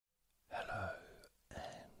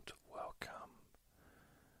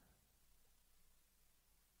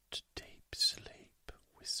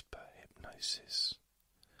Hypnosis.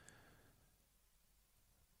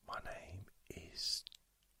 My name is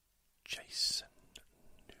Jason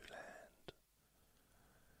Newland.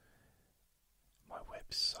 My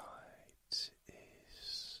website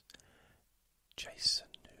is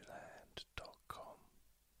jasonnewland.com,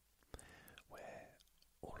 where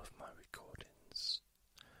all of my recordings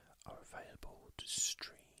are available to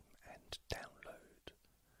stream and download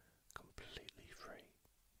completely free.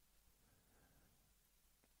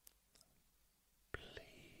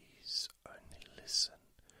 Please only listen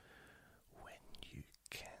when you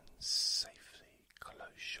can safely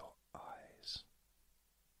close your eyes.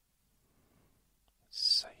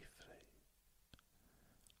 Safely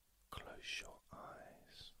close your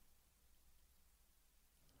eyes.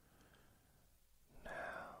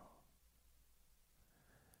 Now,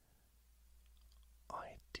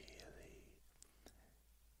 ideally,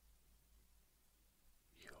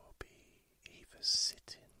 you'll be either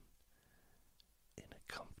sitting in a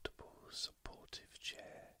comfortable, supportive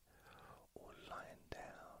chair or lying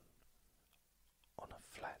down on a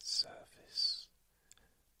flat surface,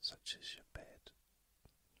 such as your bed.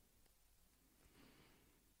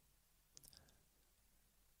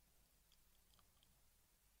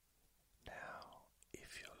 Now,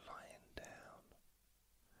 if you're lying down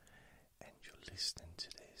and you're listening to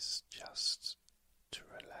this just to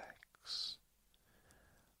relax,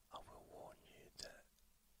 I will warn you that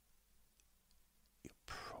you're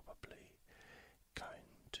probably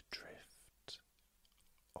going to drift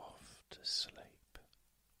off to sleep.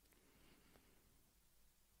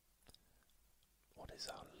 There's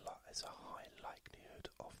a high likelihood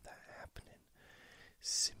of that happening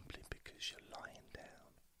simply because you're lying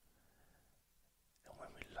down. And when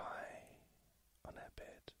we lie on our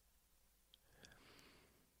bed,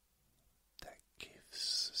 that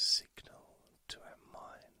gives a signal to our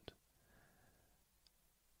mind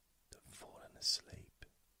that falling asleep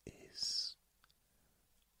is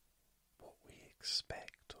what we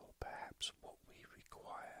expect, or perhaps what we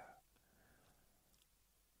require.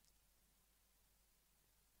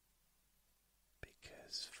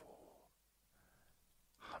 Because for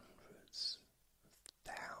hundreds of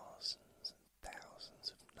thousands and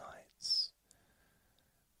thousands of nights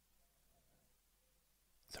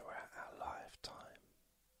throughout our lifetime,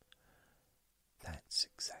 that's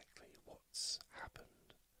exactly what's happened.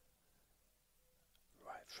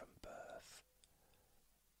 Right from birth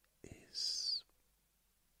is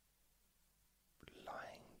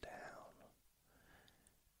lying down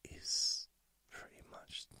is pretty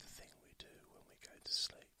much the thing we do when we go to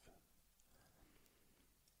sleep.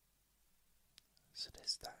 So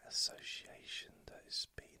there's that association that has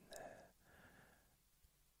been there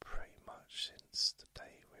pretty much since the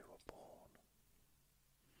day we were born.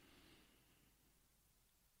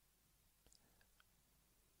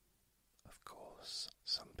 Of course,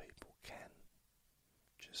 some people can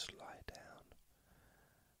just lie down,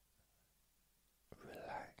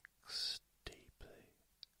 relax deeply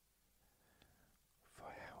for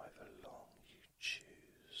however long you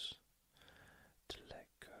choose to let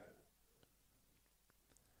go,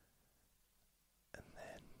 and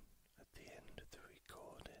then at the end of the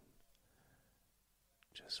recording,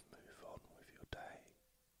 just move on with your day.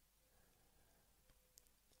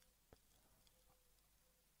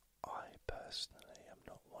 I personally am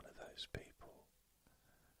not one of those people,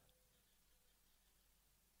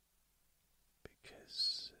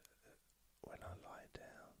 because when I lie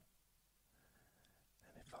down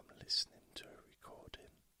and if I'm listening to a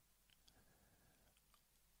recording,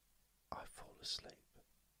 I fall asleep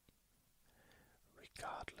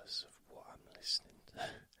regardless of what I'm listening to.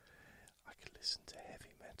 I could listen to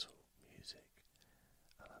heavy metal music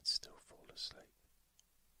and I'd still fall asleep.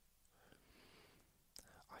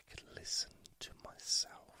 I could listen to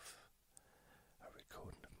myself, a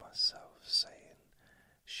recording of myself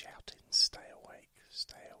shouting, stay awake,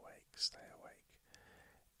 stay awake, stay awake,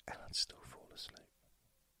 and I'd still fall asleep.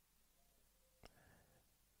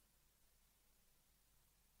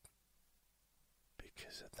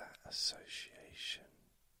 Because of that association,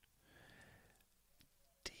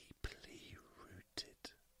 deeply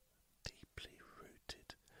rooted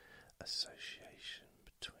association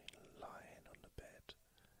between lying on the bed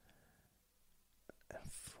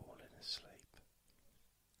and falling asleep.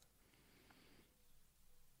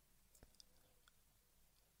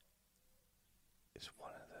 It's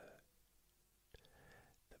one of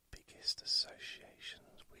the biggest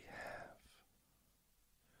associations we have,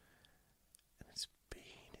 and it's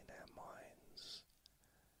been in our minds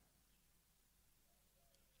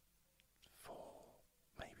for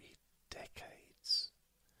maybe decades,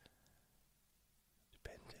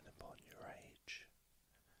 depending upon your age.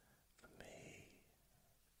 For me,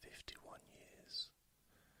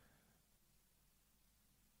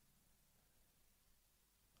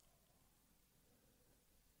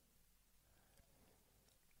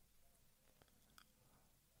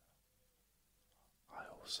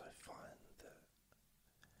 also find that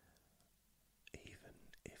even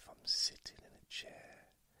if I'm sitting in a chair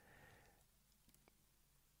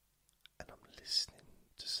and I'm listening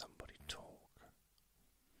to somebody talk,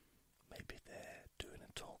 maybe they're doing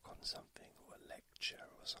a talk on something or a lecture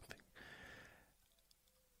or something,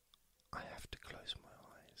 I have to close my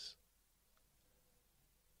eyes.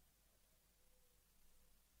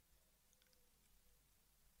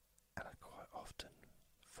 And I quite often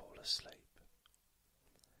fall asleep.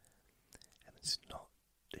 And it's not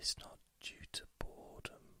due to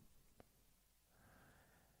boredom.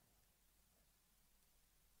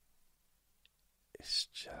 It's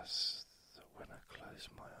just that when I close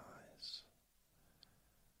my eyes,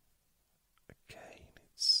 again,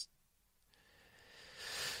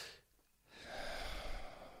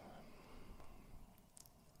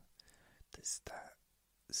 there's that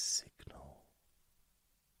signal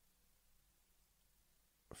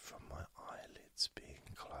from my eyelids being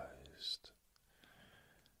closed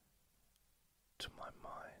to my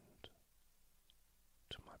mind,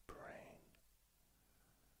 to my brain,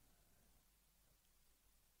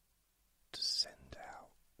 to send out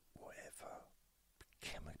whatever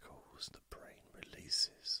chemicals the brain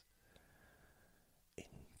releases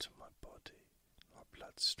into my body, my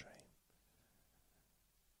bloodstream,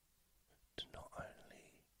 to not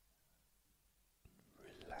only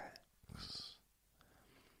relax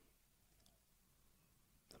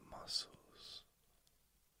the muscles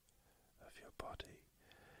of your body,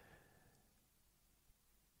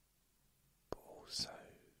 but also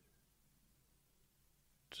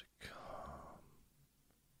to calm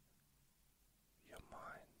your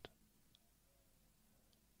mind,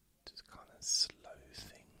 to kind of slow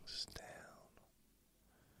things down.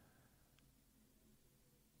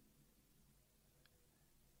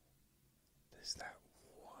 There's that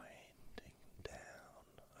winding down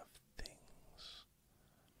of things.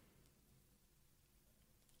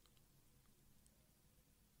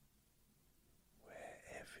 Where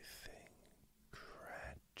everything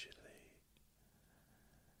gradually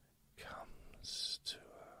comes to a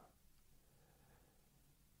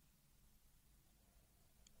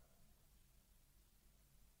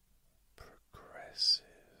progressive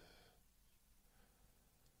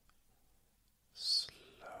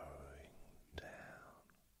slowing down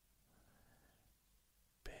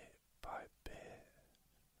bit by bit.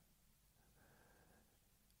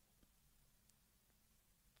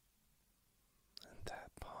 And that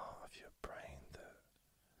part of your brain that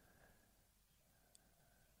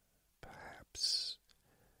perhaps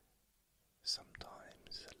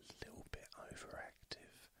sometimes a little bit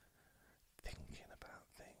overactive, thinking about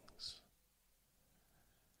things,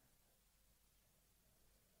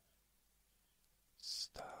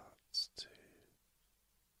 starts to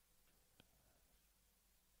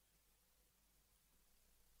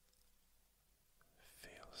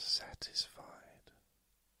feel satisfied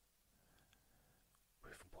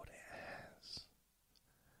with what it has,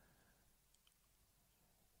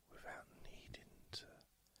 without needing to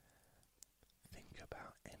think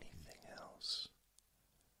about anything else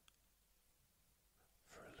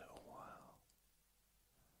for a little while.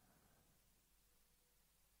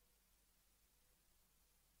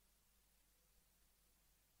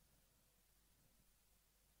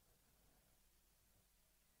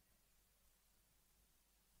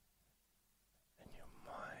 And your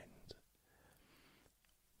mind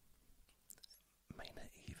may not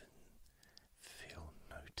even feel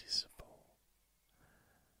noticeable,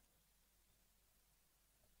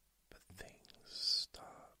 but things start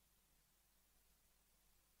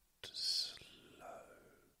to slow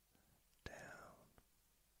down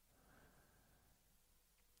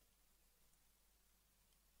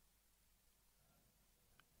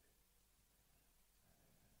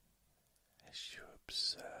as you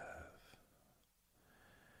observe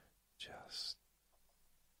just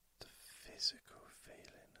the physical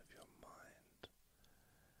feeling of your mind,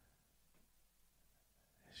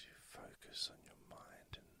 as you focus on your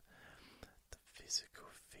mind and the physical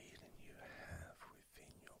feeling you have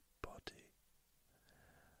within your body,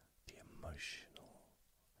 the emotional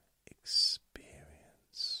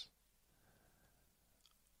experience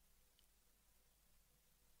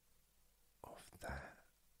of that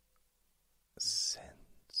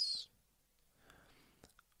sense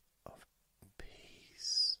of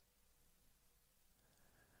peace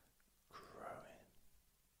growing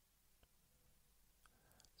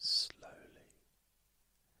slowly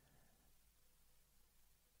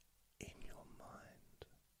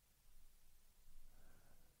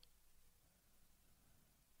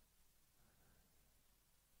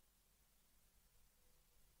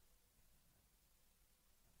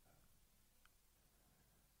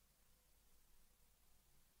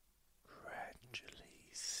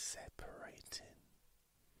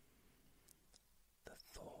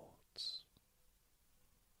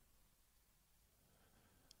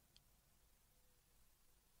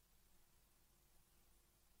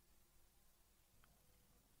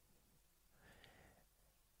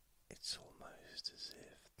almost as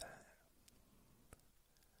if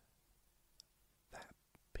that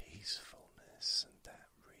peacefulness and that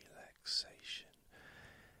relaxation,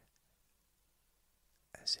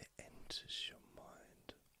 as it enters your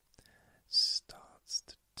mind, starts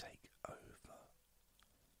to take over,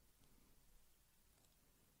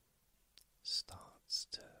 starts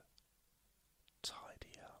to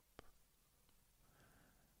tidy up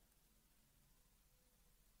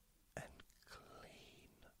and clean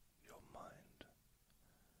your mind.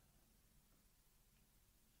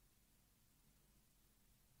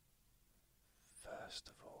 First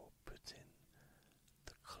of all, put in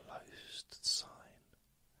the closed sign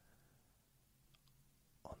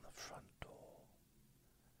on the front door.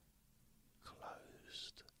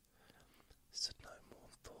 Closed, so no more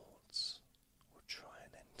thoughts will try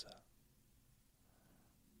and enter.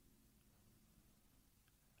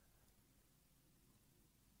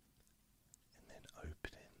 And then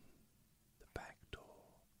opening the back door,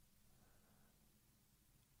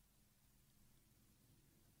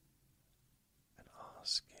 and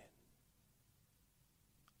asking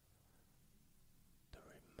the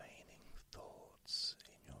remaining thoughts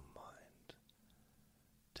in your mind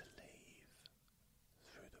to leave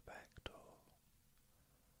through the back door,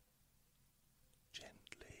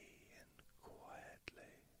 gently and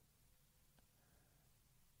quietly.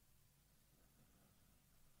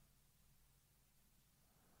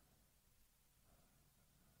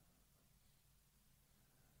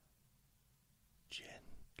 Gently,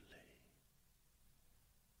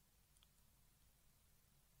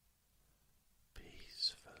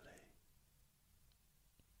 peacefully.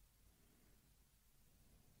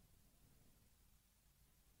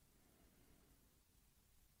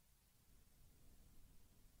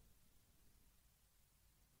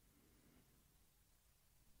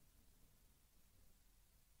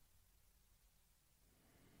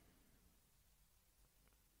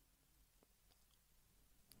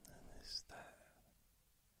 And as that